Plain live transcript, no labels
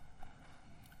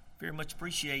Very much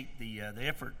appreciate the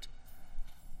effort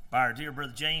by our dear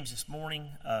brother James this morning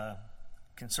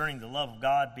concerning the love of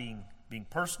God being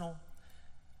personal.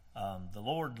 The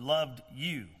Lord loved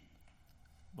you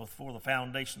before the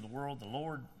foundation of the world. The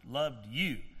Lord loved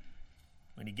you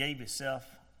when He gave Himself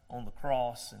on the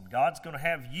cross, and God's going to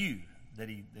have you that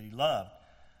He loved.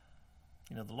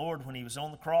 You know, the Lord, when He was on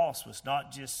the cross, was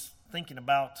not just thinking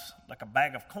about like a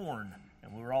bag of corn,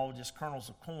 and we were all just kernels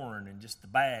of corn and just the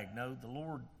bag. No, the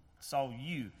Lord saw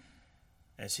you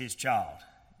as His child.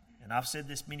 And I've said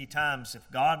this many times, if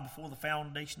God before the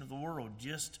foundation of the world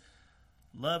just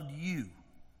loved you,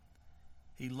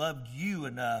 He loved you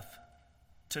enough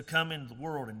to come into the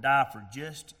world and die for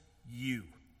just you,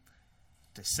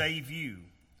 to save you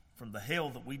from the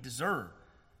hell that we deserve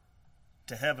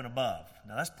to heaven above.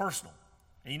 Now that's personal.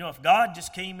 And you know, if God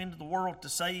just came into the world to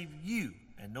save you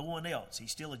and no one else,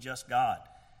 He's still a just God.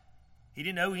 He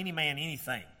didn't owe any man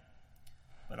anything.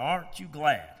 But aren't you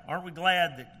glad? Aren't we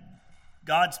glad that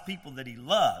God's people that He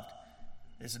loved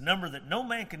is a number that no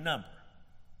man can number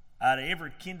out of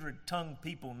every kindred, tongue,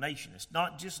 people, nation? It's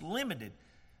not just limited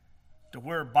to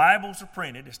where Bibles are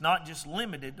printed. It's not just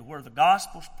limited to where the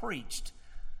gospel's preached.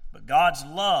 But God's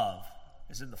love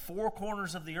is in the four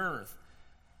corners of the earth.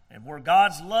 And where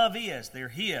God's love is, they're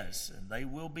His, and they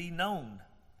will be known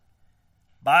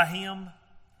by Him,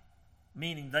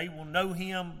 meaning they will know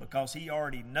Him because He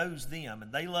already knows them,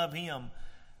 and they love Him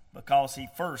because He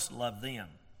first loved them.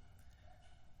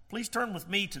 Please turn with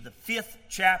me to the 5th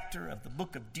chapter of the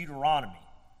book of Deuteronomy.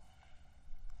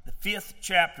 The 5th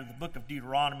chapter of the book of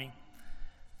Deuteronomy.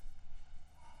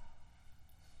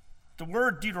 The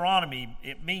word Deuteronomy,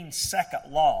 it means second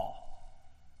law.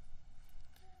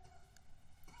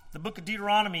 The book of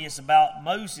Deuteronomy is about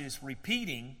Moses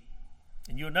repeating,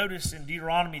 and you'll notice in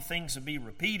Deuteronomy things will be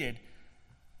repeated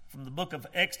from the book of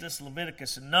Exodus,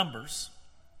 Leviticus, and Numbers.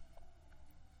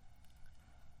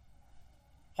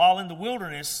 While in the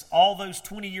wilderness, all those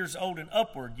 20 years old and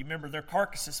upward, you remember their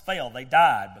carcasses fell. They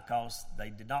died because they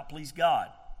did not please God.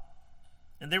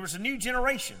 And there was a new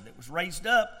generation that was raised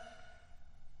up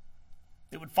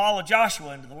that would follow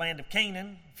Joshua into the land of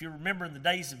Canaan. If you remember in the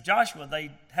days of Joshua,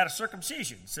 they had a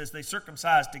circumcision. It says they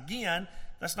circumcised again.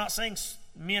 That's not saying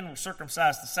men were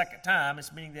circumcised the second time.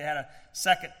 It's meaning they had a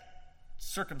second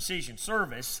circumcision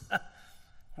service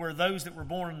where those that were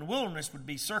born in the wilderness would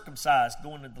be circumcised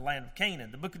going into the land of Canaan.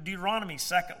 The book of Deuteronomy,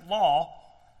 second law,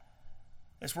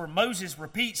 is where Moses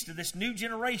repeats to this new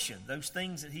generation those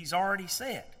things that he's already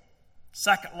said.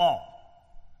 Second law.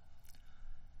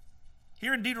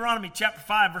 Here in Deuteronomy chapter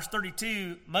 5, verse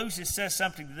 32, Moses says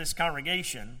something to this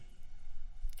congregation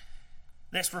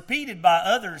that's repeated by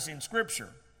others in Scripture.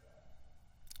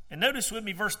 And notice with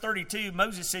me verse 32,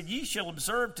 Moses said, "Ye shall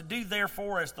observe to do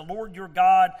therefore as the Lord your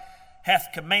God hath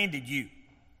commanded you.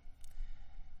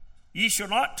 Ye shall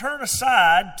not turn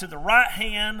aside to the right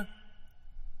hand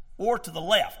or to the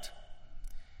left.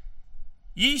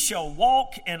 Ye shall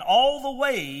walk in all the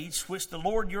ways which the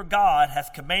Lord your God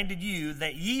hath commanded you,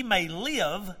 that ye may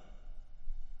live,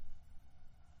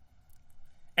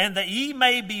 and that ye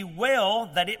may be well,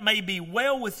 that it may be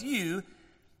well with you,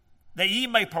 that ye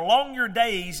may prolong your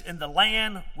days in the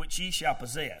land which ye shall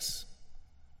possess."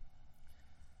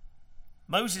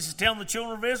 Moses is telling the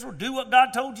children of Israel, do what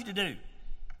God told you to do.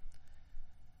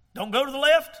 Don't go to the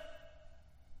left.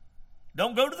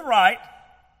 Don't go to the right.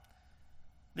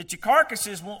 That your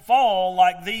carcasses won't fall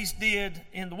like these did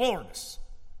in the wilderness.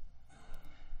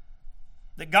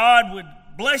 That God would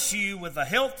bless you with a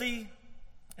healthy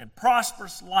and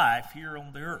prosperous life here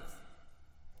on the earth.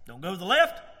 Don't go to the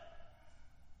left.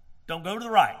 Don't go to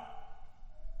the right.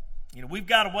 You know, we've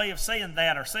got a way of saying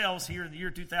that ourselves here in the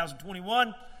year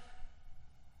 2021.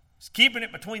 It's keeping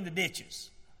it between the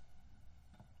ditches.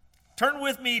 Turn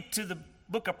with me to the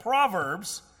book of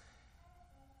Proverbs,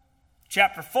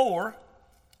 chapter 4.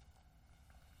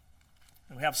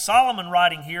 And we have Solomon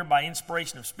writing here by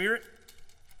inspiration of Spirit.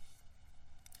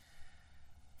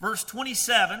 Verse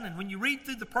 27, and when you read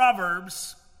through the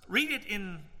Proverbs, read it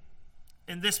in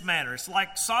this manner. It's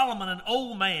like Solomon, an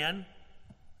old man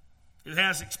who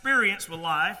has experience with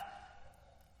life,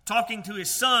 talking to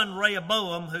his son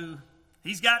Rehoboam, who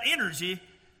he's got energy,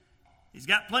 he's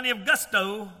got plenty of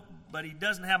gusto, but he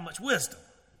doesn't have much wisdom.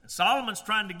 And Solomon's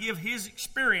trying to give his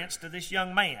experience to this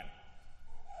young man.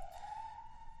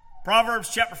 Proverbs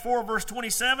chapter 4, verse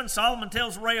 27, Solomon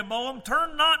tells Rehoboam,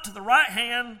 "Turn not to the right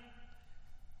hand,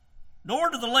 nor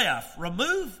to the left.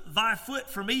 Remove thy foot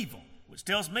from evil." Which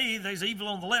tells me there's evil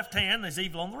on the left hand, there's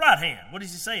evil on the right hand. What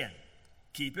is he saying?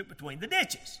 Keep it between the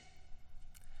ditches.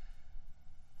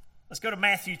 Let's go to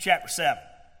Matthew chapter 7.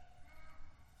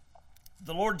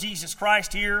 the Lord Jesus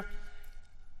Christ here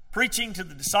preaching to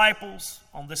the disciples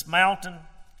on this mountain.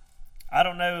 I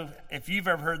don't know if you've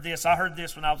ever heard this. I heard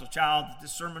this when I was a child,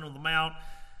 this Sermon on the Mount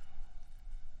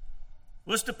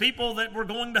was to people that were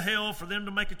going to hell for them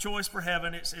to make a choice for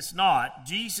heaven. It's not.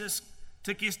 Jesus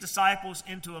took his disciples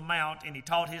into a mount and he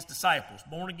taught his disciples,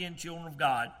 born again children of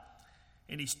God,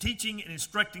 and he's teaching and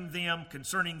instructing them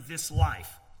concerning this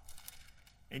life.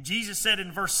 And Jesus said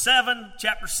in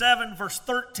chapter 7, verse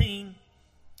 13,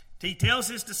 he tells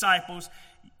his disciples,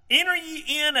 enter ye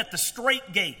in at the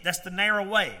straight gate. That's the narrow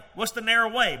way. What's the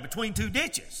narrow way? Between two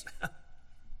ditches.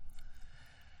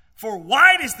 For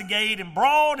wide is the gate, and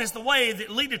broad is the way that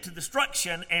leadeth to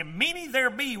destruction, and many there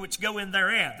be which go in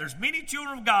thereat. There's many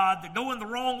children of God that go in the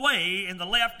wrong way, in the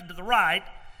left and to the right,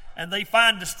 and they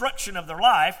find destruction of their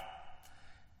life.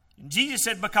 And Jesus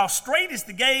said, because straight is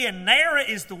the gate, and narrow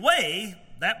is the way,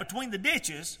 that between the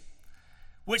ditches,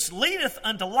 which leadeth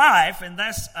unto life, and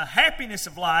that's a happiness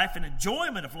of life, an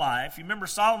enjoyment of life. You remember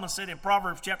Solomon said in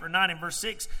Proverbs chapter 9 and verse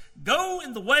 6, go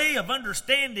in the way of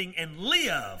understanding and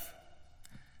live.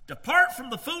 Depart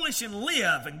from the foolish and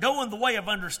live, and go in the way of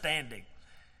understanding.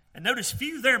 And notice,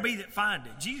 few there be that find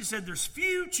it. Jesus said there's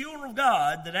few children of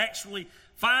God that actually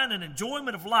find an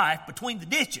enjoyment of life between the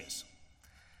ditches.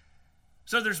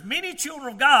 So there's many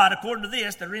children of God, according to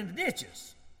this, that are in the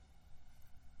ditches.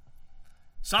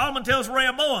 Solomon tells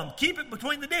Rehoboam, keep it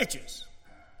between the ditches.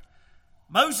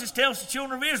 Moses tells the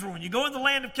children of Israel, when you go in the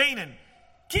land of Canaan,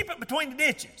 keep it between the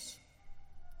ditches.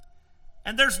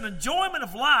 And there's an enjoyment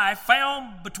of life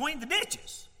found between the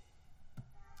ditches.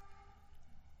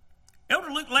 Elder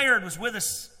Luke Laird was with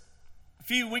us a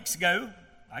few weeks ago.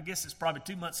 I guess it's probably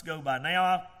 2 months ago by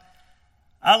now.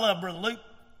 I love Brother Luke.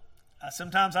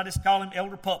 Sometimes I just call him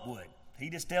Elder Pupwood. He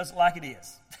just tells it like it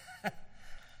is.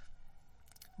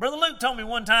 Brother Luke told me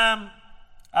one time,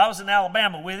 I was in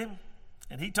Alabama with him,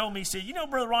 and he told me, he said, you know,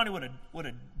 Brother Ronnie, what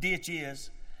a ditch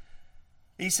is?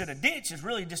 He said, a ditch is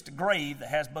really just a grave that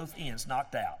has both ends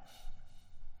knocked out.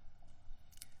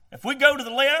 If we go to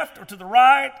the left or to the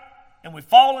right and we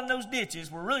fall in those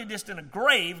ditches, we're really just in a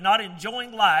grave, not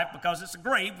enjoying life, because it's a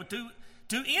grave with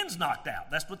two ends knocked out.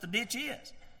 That's what the ditch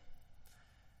is.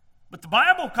 But the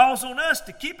Bible calls on us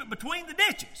to keep it between the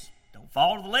ditches. Don't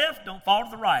fall to the left, don't fall to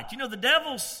the right. You know, the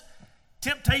devil's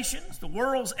temptations, the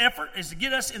world's effort is to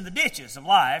get us in the ditches of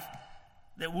life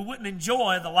that we wouldn't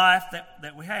enjoy the life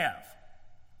that we have.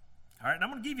 All right, and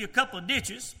I'm going to give you a couple of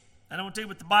ditches, and I'm going to tell you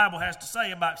what the Bible has to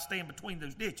say about staying between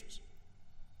those ditches.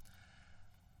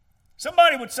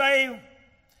 Somebody would say,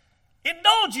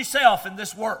 indulge yourself in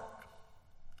this work.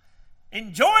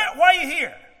 Enjoy it while you're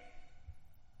here.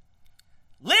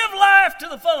 Live life to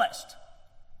the fullest.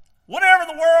 Whatever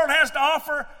the world has to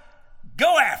offer,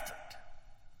 go after it.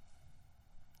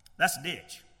 That's a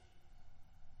ditch.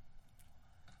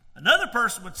 Another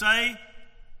person would say,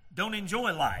 don't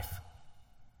enjoy life.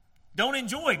 Don't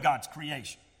enjoy God's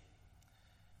creation.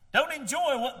 Don't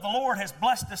enjoy what the Lord has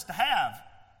blessed us to have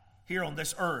here on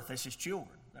this earth as his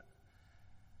children.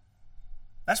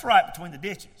 That's right between the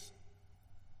ditches.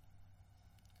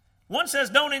 One says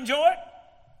don't enjoy it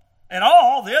at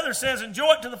all. The other says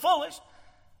enjoy it to the fullest.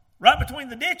 Right between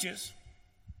the ditches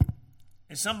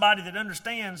is somebody that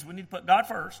understands we need to put God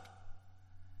first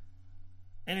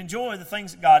and enjoy the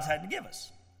things that God's had to give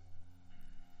us.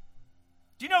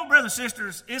 Do you know, brothers and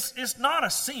sisters, it's not a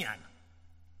sin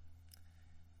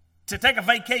to take a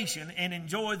vacation and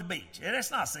enjoy the beach.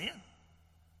 That's not a sin.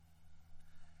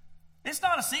 It's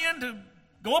not a sin to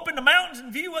go up in the mountains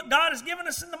and view what God has given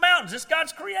us in the mountains. It's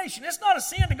God's creation. It's not a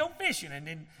sin to go fishing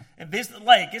and visit the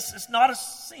lake. It's not a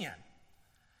sin.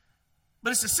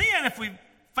 But it's a sin if we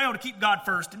fail to keep God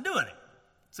first in doing it.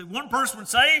 So one person would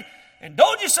say,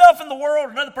 indulge yourself in the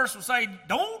world. Another person would say,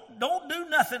 don't do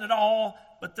nothing at all.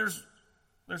 But there's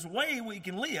a way we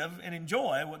can live and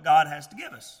enjoy what God has to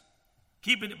give us,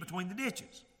 keeping it between the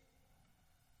ditches.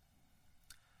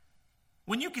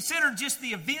 When you consider just the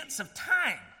events of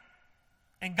time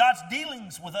and God's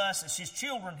dealings with us as his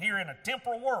children here in a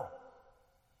temporal world,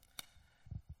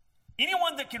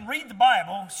 anyone that can read the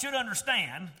Bible should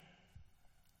understand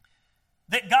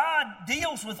that God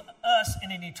deals with us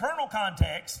in an eternal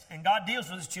context and God deals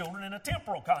with his children in a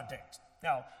temporal context.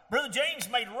 Now, Brother James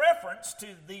made reference to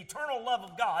the eternal love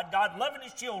of God, God loving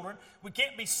his children. We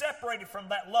can't be separated from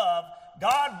that love.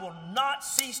 God will not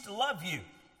cease to love you.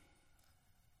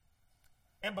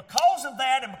 And because of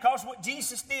that, and because of what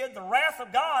Jesus did, the wrath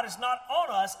of God is not on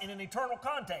us in an eternal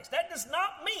context. That does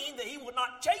not mean that he will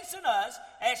not chasten us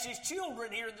as his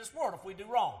children here in this world if we do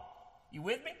wrong. You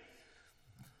with me?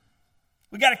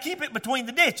 We got to keep it between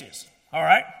the ditches, all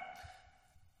right?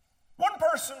 One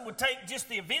person would take just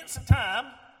the events of time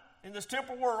in this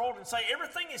temporal world and say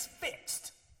everything is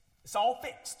fixed. It's all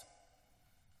fixed.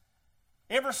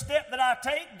 Every step that I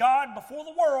take, God before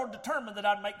the world determined that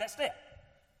I'd make that step.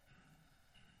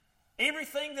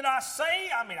 Everything that I say,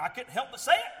 I couldn't help but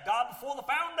say it. God before the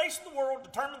foundation of the world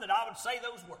determined that I would say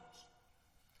those words.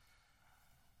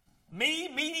 Me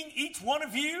meeting each one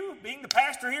of you, being the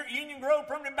pastor here at Union Grove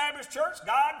Primitive Baptist Church,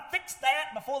 God fixed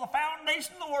that before the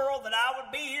foundation of the world that I would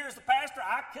be here as the pastor.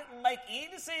 I couldn't make any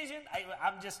decision.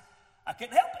 I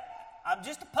couldn't help it. I'm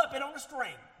just a puppet on a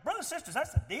string. Brothers and sisters,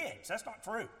 that's a ditch. That's not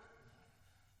true.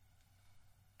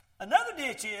 Another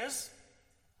ditch is,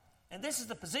 and this is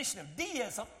the position of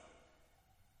deism,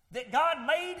 that God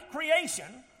made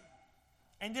creation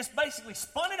and just basically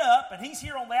spun it up, and he's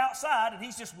here on the outside, and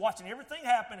he's just watching everything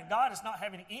happen, and God is not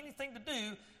having anything to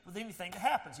do with anything that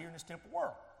happens here in this temporal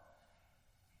world.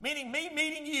 Meaning me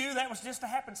meeting you, that was just a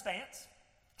happenstance.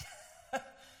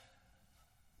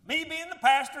 Me being the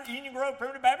pastor at Union Grove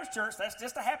Primitive Baptist Church, that's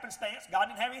just a happenstance. God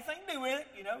didn't have anything to do with it.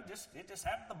 It just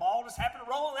happened, the ball just happened to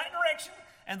roll in that direction,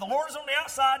 and the Lord's on the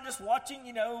outside just watching,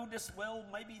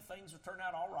 maybe things will turn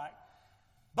out all right.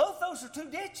 Both those are two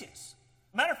ditches.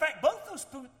 Matter of fact, both those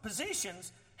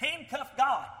positions handcuff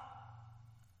God.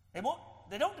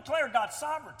 They don't declare God's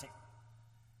sovereignty.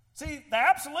 See, the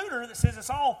absoluter that says it's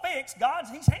all fixed,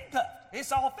 he's handcuffed.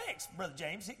 It's all fixed, Brother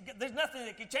James. There's nothing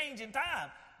that can change in time.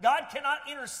 God cannot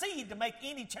intercede to make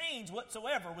any change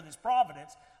whatsoever with his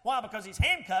providence. Why? Because he's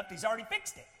handcuffed. He's already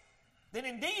fixed it. Then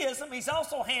in deism, he's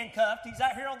also handcuffed. He's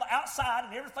out here on the outside,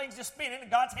 and everything's just spinning,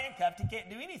 and God's handcuffed. He can't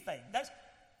do anything.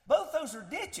 Both those are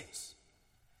ditches.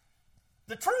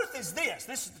 The truth is this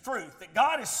is the truth, that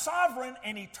God is sovereign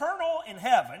and eternal in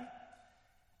heaven,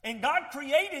 and God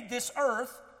created this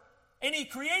earth, and he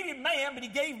created man, but he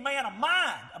gave man a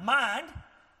mind,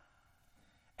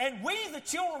 and we, the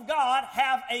children of God,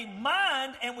 have a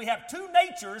mind, and we have two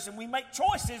natures, and we make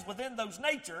choices within those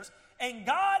natures, and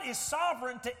God is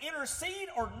sovereign to intercede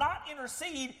or not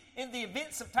intercede in the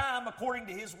events of time according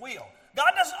to his will.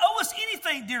 God doesn't owe us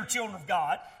anything, dear children of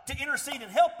God, to intercede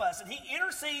and help us, and he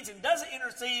intercedes and doesn't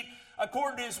intercede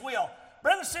according to his will.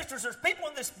 Brothers and sisters, there's people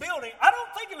in this building. I don't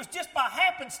think it was just by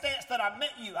happenstance that I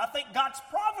met you. I think God's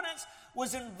providence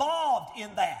was involved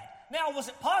in that. Now, was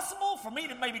it possible for me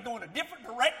to maybe go in a different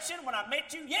direction when I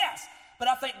met you? Yes. But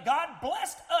I think God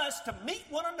blessed us to meet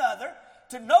one another,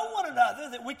 to know one another,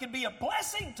 that we can be a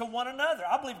blessing to one another.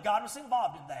 I believe God was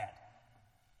involved in that.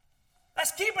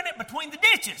 That's keeping it between the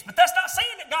ditches, but that's not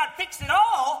saying that God fixed it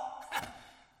all.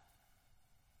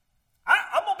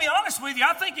 I'm going to be honest with you.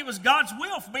 I think it was God's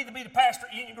will for me to be the pastor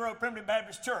at Union Grove Primitive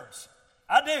Baptist Church.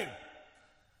 I do.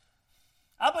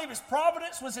 I believe his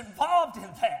providence was involved in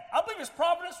that. I believe his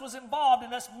providence was involved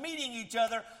in us meeting each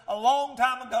other a long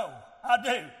time ago. I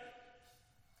do.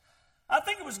 I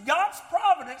think it was God's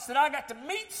providence that I got to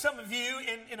meet some of you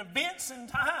in events and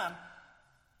time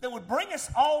that would bring us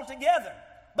all together.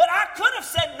 But I could have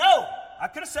said no. I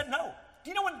could have said no. Do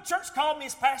you know when the church called me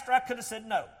as pastor, I could have said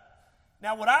no.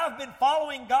 Now, would I have been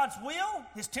following God's will,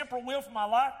 his temporal will for my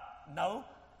life? No.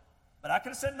 But I could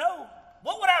have said no.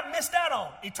 What would I have missed out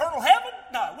on? Eternal heaven?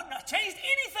 No, it wouldn't have changed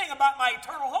anything about my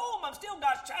eternal home. I'm still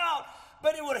God's child.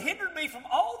 But it would have hindered me from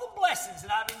all the blessings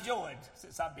that I've enjoyed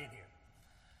since I've been here.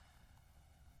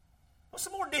 What's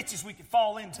some more ditches we could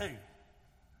fall into?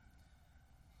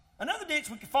 Another ditch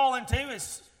we could fall into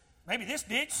is maybe this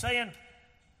ditch saying,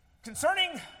 concerning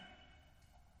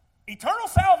eternal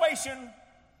salvation,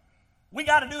 we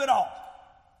got to do it all.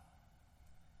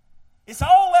 It's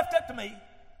all left up to me.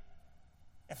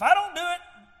 If I don't do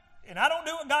it, and I don't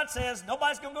do what God says,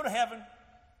 nobody's going to go to heaven.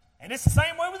 And it's the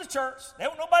same way with the church. There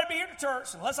won't nobody be here to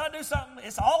church unless I do something.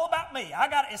 It's all about me.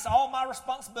 It's all my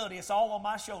responsibility. It's all on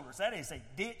my shoulders. That is a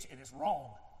ditch, and it's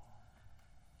wrong.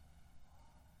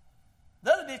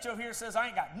 The other ditch over here says I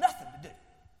ain't got nothing to do.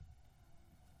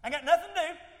 I ain't got nothing to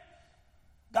do.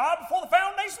 God, before the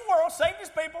foundation of the world, saved his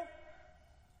people.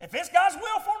 If it's God's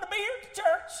will for them to be here at the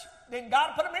church, then God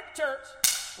will put them here at the church.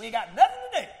 We ain't got nothing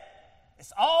to do.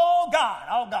 It's all God,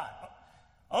 all God.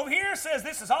 Over here it says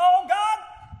this is all God.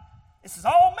 This is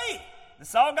all me. This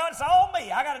is all God. It's all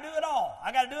me. I got to do it all.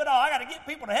 I got to do it all. I got to get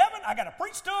people to heaven. I got to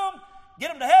preach to them,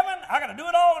 get them to heaven. I got to do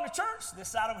it all in the church. This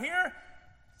side over here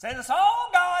says it's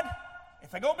all God. If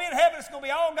they're going to be in heaven, it's going to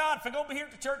be all God. If they're going to be here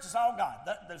at the church, it's all God.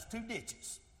 Those two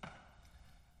ditches.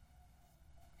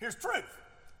 Here's truth.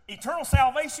 Eternal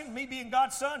salvation, me being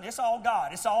God's son, it's all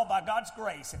God. It's all by God's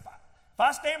grace. If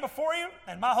I stand before you,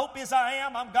 and my hope is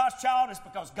I'm God's child, it's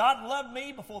because God loved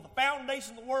me before the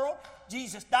foundation of the world.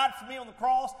 Jesus died for me on the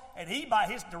cross, and he, by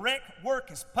his direct work,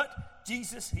 has put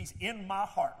Jesus, he's in my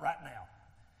heart right now.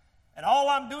 And all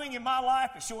I'm doing in my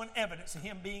life is showing evidence of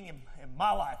him being in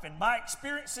my life. And my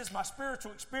experiences, my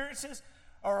spiritual experiences,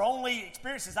 are only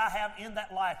experiences I have in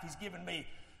that life he's given me.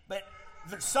 But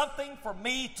there's something for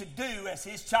me to do as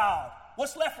his child.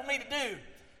 What's left for me to do?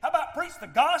 How about preach the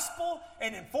gospel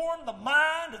and inform the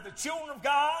mind of the children of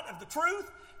God of the truth?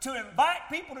 To invite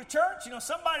people to church. You know,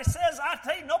 somebody says, I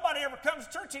tell you, nobody ever comes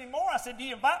to church anymore. I said, do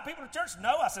you invite people to church?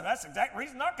 No. I said, that's the exact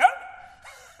reason I'm not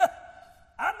coming.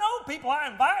 I know people I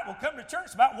invite will come to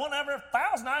church. About 1 out of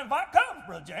 1,000 I invite comes,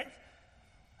 Brother James.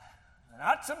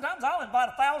 And sometimes I'll invite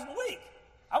 1,000 a week.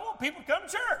 I want people to come to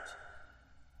church.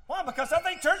 Why? Because I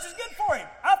think church is good for him.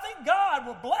 I think God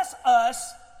will bless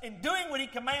us in doing what he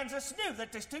commands us to do.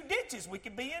 That there's 2 ditches we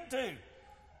can be into.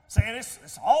 Saying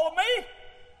it's all of me.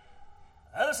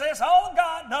 Others say it's all of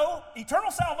God. No, eternal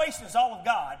salvation is all of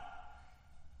God.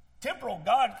 Temporal,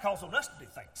 God calls on us to do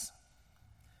things.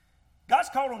 God's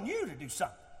called on you to do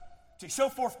something, to show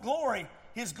forth glory,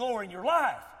 his glory in your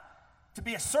life, to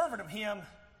be a servant of him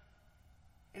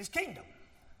in his kingdom.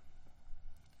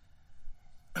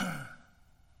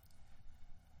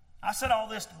 I said all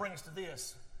this to bring us to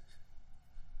this.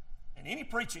 And any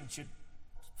preaching should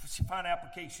find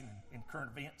application in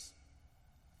current events.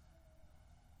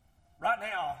 Right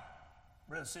now,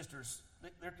 brothers and sisters,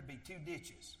 there could be 2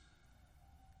 ditches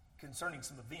concerning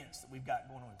some events that we've got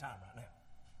going on in time right now.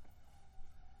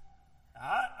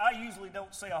 I usually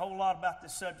don't say a whole lot about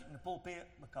this subject in the pulpit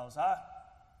because I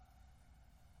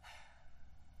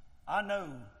know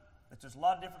that there's a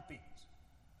lot of different opinions.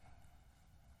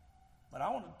 But I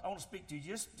want to speak to you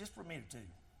just for a minute or two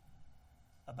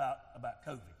about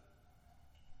COVID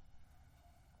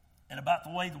and about the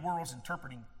way the world's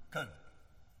interpreting COVID.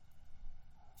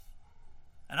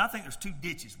 And I think there's 2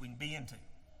 ditches we can be into.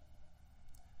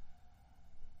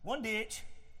 One ditch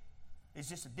is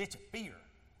just a ditch of fear.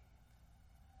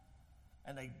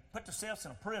 And they put themselves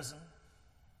in a prison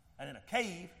and in a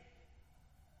cave.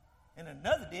 And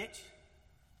another ditch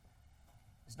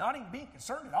is not even being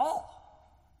concerned at all.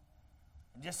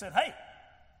 And just said, hey,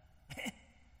 if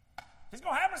it's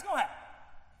going to happen, it's going to happen.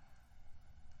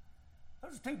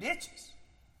 Those are 2 ditches.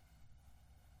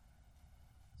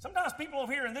 Sometimes people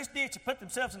over here in this ditch have put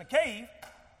themselves in a cave.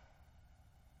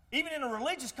 Even in a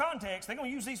religious context, they're going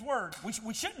to use these words.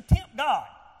 We shouldn't tempt God.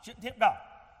 Shouldn't tempt God.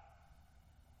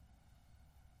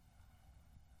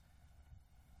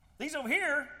 These over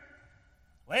here,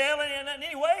 well,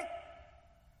 anyway,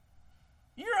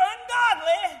 you're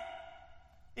ungodly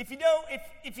if you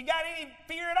got any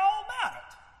fear at all about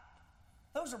it.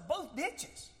 Those are both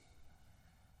ditches.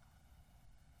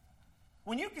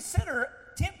 When you consider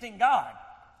tempting God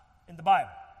in the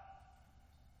Bible,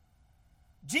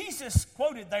 Jesus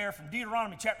quoted there from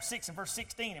Deuteronomy chapter 6 and verse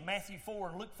 16 and Matthew 4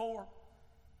 and Luke 4.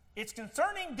 It's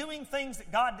concerning doing things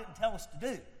that God didn't tell us to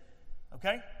do.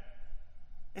 Okay?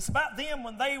 It's about them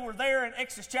when they were there in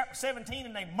Exodus chapter 17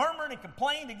 and they murmured and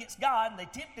complained against God and they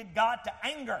tempted God to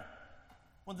anger.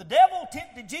 When the devil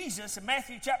tempted Jesus in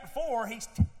Matthew chapter 4,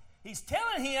 he's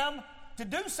telling him to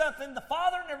do something the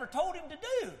Father never told him to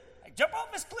do. Hey, jump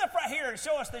off this cliff right here and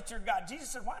show us that you're God. Jesus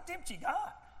said, why tempt you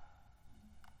God?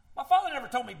 My Father never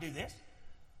told me to do this.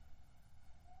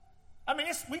 I mean,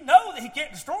 we know that he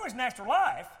can't destroy his natural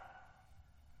life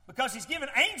because he's given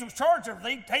angels charge of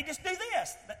everything. Hey, just do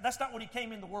this. That's not what he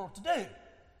came in the world to do.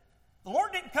 The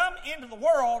Lord didn't come into the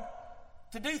world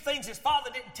to do things his Father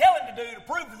didn't tell him to do to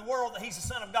prove to the world that he's the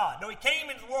Son of God. No, he came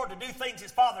into the world to do things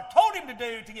his Father told him to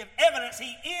do to give evidence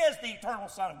he is the eternal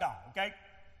Son of God. Okay?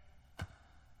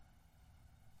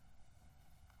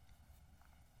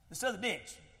 This other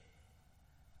ditch.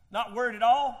 Not worried at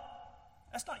all.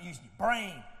 That's not using your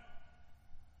brain.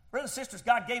 Brothers and sisters,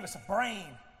 God gave us a brain.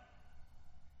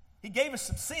 He gave us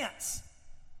some sense.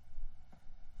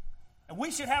 And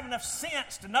we should have enough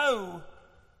sense to know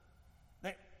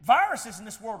that viruses in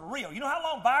this world are real. You know how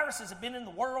long viruses have been in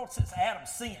the world? Since Adam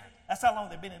sinned. That's how long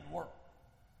they've been in the world.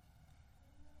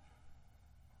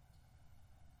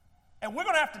 And we're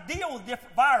going to have to deal with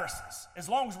different viruses as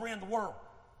long as we're in the world.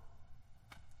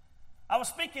 I was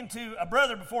speaking to a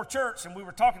brother before church, and we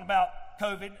were talking about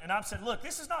COVID, and I said, look,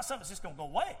 this is not something that's just going to go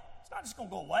away. It's not just going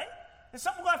to go away. It's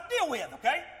something we're going to have to deal with,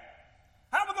 okay?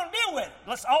 How are we going to deal with it?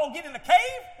 Let's all get in a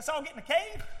cave? Let's all get in a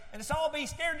cave, and let's all be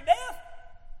scared to death?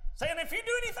 Saying if you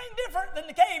do anything different than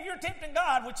the cave, you're tempting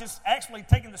God, which is actually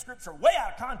taking the scripture way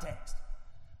out of context.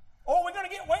 Or we're going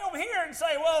to get way over here and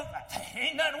say, well,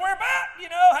 ain't nothing to worry about. You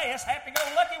know, hey, it's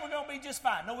happy-go-lucky. We're going to be just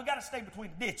fine. No, we've got to stay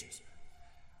between the ditches.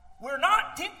 We're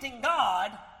not tempting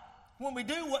God when we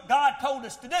do what God told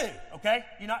us to do, okay?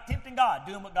 You're not tempting God,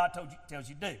 doing what God tells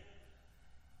you to do.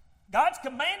 God's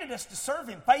commanded us to serve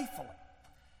him faithfully.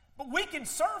 But we can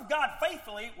serve God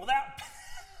faithfully without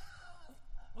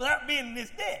being in this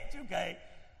ditch, okay?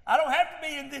 I don't have to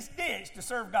be in this ditch to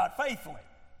serve God faithfully.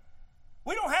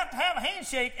 We don't have to have a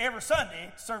handshake every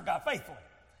Sunday to serve God faithfully.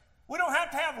 We don't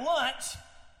have to have lunch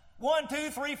 1, 2,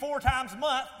 3, 4 times a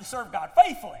month to serve God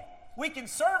faithfully. We can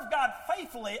serve God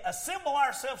faithfully, assemble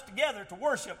ourselves together to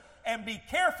worship, and be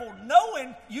careful,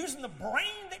 knowing, using the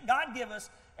brain that God gives us,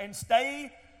 and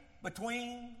stay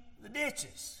between the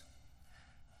ditches.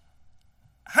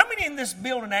 How many in this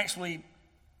building actually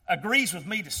agrees with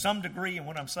me to some degree in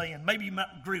what I'm saying? Maybe you might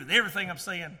agree with everything I'm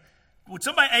saying. Would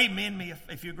somebody amen me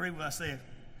if you agree with what I said?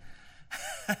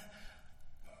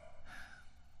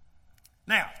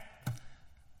 Now,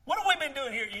 what have we been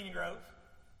doing here at Union Grove?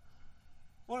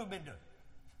 What have we been doing?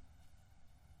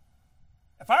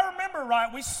 If I remember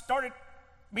right, we started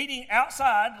meeting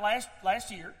outside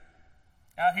last year,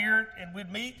 out here, and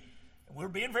we'd meet, and we were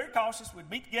being very cautious. We'd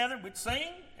meet together, we'd sing,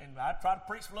 and I'd try to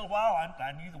preach for a little while.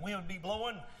 I knew the wind would be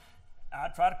blowing.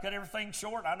 I'd try to cut everything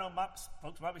short. I know my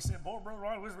folks might be saying, boy, Brother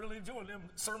Ronnie was really enjoying them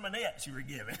sermonettes you were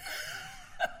giving.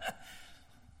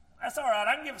 That's all right.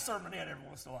 I can give a sermonette every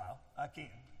once in a while. I can.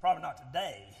 Probably not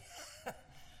today.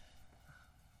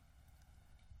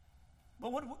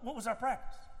 But what was our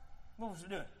practice? What was we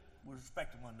doing? We were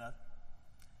respecting one another.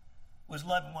 We was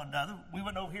loving one another. We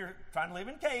wasn't over here trying to live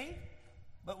in a cave,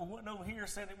 but we wasn't over here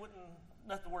saying it wasn't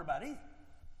nothing to worry about either.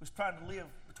 We was trying to live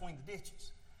between the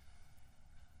ditches.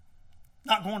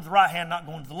 Not going to the right hand, not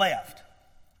going to the left.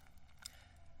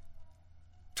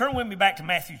 Turn with me back to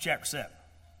Matthew chapter 7.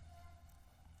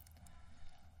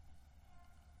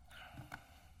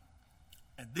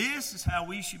 And this is how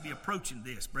we should be approaching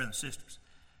this, brothers and sisters.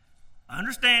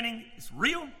 Understanding it's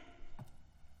real,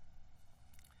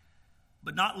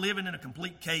 but not living in a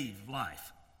complete cave of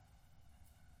life.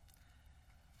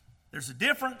 There's a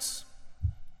difference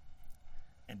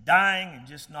in dying and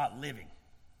just not living.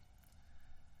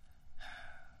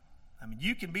 I mean,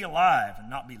 you can be alive and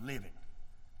not be living.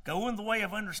 Go in the way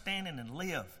of understanding and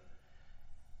live.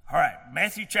 All right,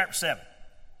 Matthew chapter 7.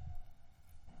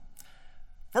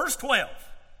 Verse 12.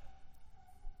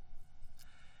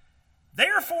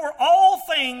 Therefore, all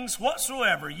things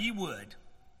whatsoever ye would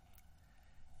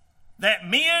that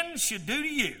men should do to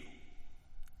you,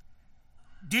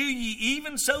 do ye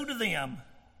even so to them,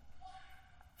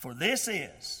 for this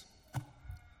is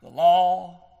the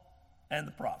law and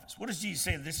the prophets. What does Jesus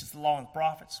say? This is the law and the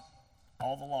prophets?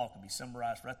 All the law can be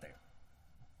summarized right there.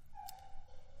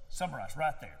 Summarized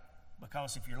right there.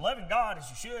 Because if you're loving God as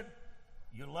you should,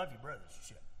 you'll love your brothers as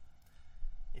you should.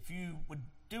 If you would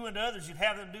do unto others, you'd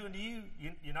have them do unto you,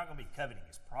 you're not going to be coveting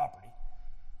his property.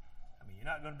 I mean, you're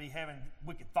not going to be having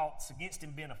wicked thoughts against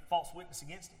him, being a false witness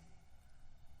against him.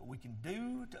 But we can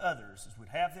do to others as we'd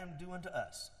have them do unto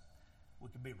us. We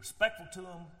can be respectful to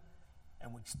them,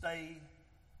 and we can stay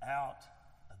out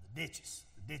of the ditches.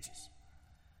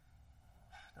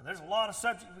 Now, there's a lot of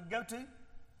subjects we can go to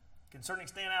concerning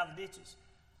staying out of the ditches,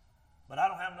 but I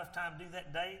don't have enough time to do that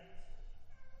today.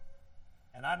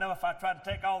 And I know if I tried to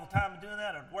take all the time of doing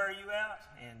that, I'd wear you out,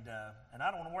 and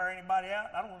I don't want to wear anybody out.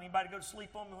 I don't want anybody to go to sleep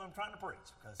on me when I'm trying to preach,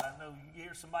 because I know you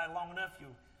hear somebody long enough,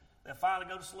 they'll finally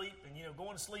go to sleep, and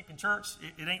going to sleep in church,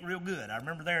 it ain't real good. I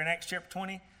remember there in Acts chapter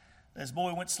 20, this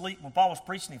boy went to sleep when Paul was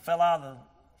preaching. He fell out of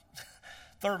the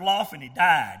third loft and he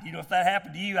died. If that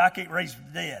happened to you, I can't raise from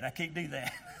the dead. I can't do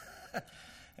that.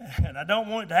 And I don't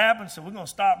want it to happen, so we're going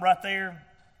to stop right there.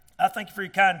 I thank you for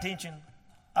your kind attention.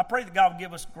 I pray that God will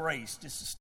give us grace just to